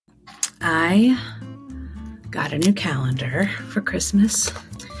I got a new calendar for Christmas.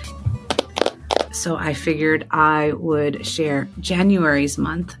 So I figured I would share January's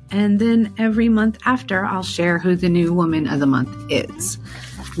month, and then every month after, I'll share who the new woman of the month is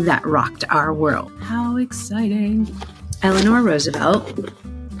that rocked our world. How exciting. Eleanor Roosevelt.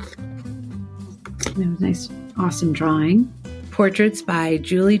 Nice, awesome drawing. Portraits by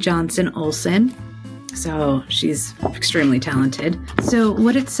Julie Johnson Olson. So she's extremely talented. So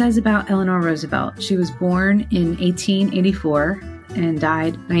what it says about Eleanor Roosevelt, she was born in 1884 and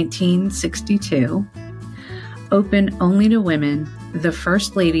died 1962. Open only to women, the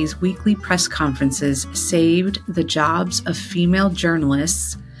First Lady's weekly press conferences saved the jobs of female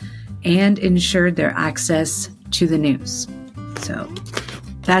journalists and ensured their access to the news. So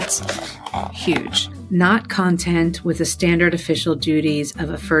that's huge. Not content with the standard official duties of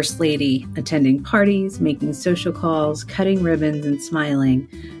a first lady, attending parties, making social calls, cutting ribbons, and smiling,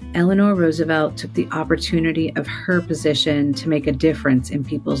 Eleanor Roosevelt took the opportunity of her position to make a difference in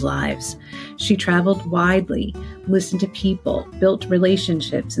people's lives. She traveled widely, listened to people, built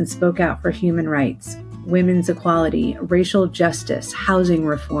relationships, and spoke out for human rights, women's equality, racial justice, housing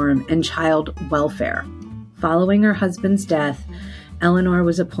reform, and child welfare. Following her husband's death, Eleanor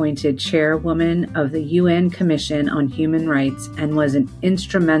was appointed chairwoman of the UN Commission on Human Rights and was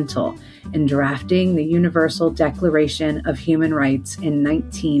instrumental in drafting the Universal Declaration of Human Rights in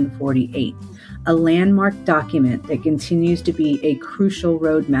 1948, a landmark document that continues to be a crucial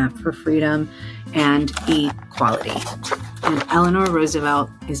roadmap for freedom and equality. And Eleanor Roosevelt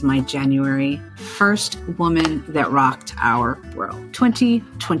is my January first woman that rocked our world.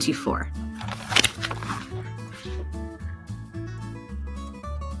 2024.